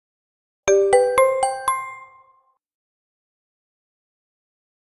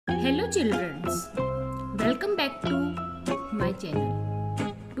Hello children, welcome back to my channel.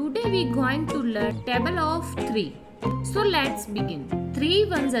 Today we going to learn table of 3. So let's begin. 3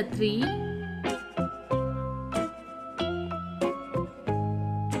 ones are 3.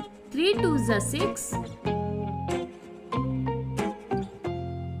 3 twos are 6.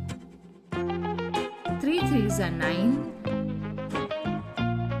 3 threes are 9.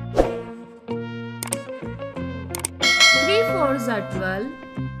 3 fours are 12.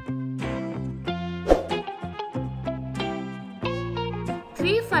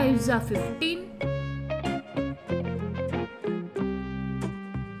 3 fives are 15.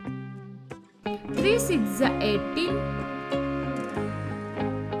 3 sixes are 18.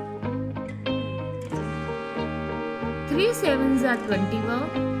 3 sevens are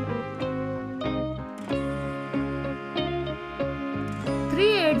 21. 3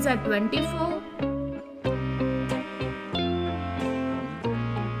 eights are 24.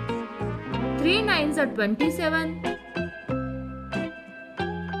 3 nines are 27.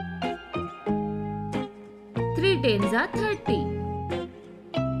 3 tens are 30.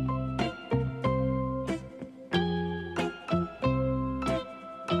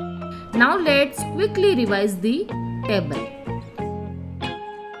 Now let's quickly revise the table.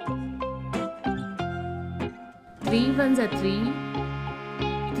 3 ones are 3.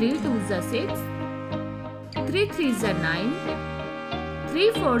 3 twos are 6. 3 threes are 9.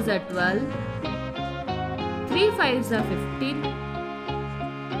 3 fours are 12. 3 fives are 15.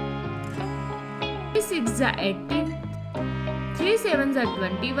 3 sixes are 18. 3 sevens are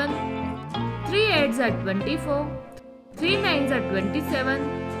 21. 3 eights are 24. 3 nines are 27.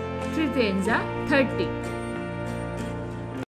 3 tens are 30.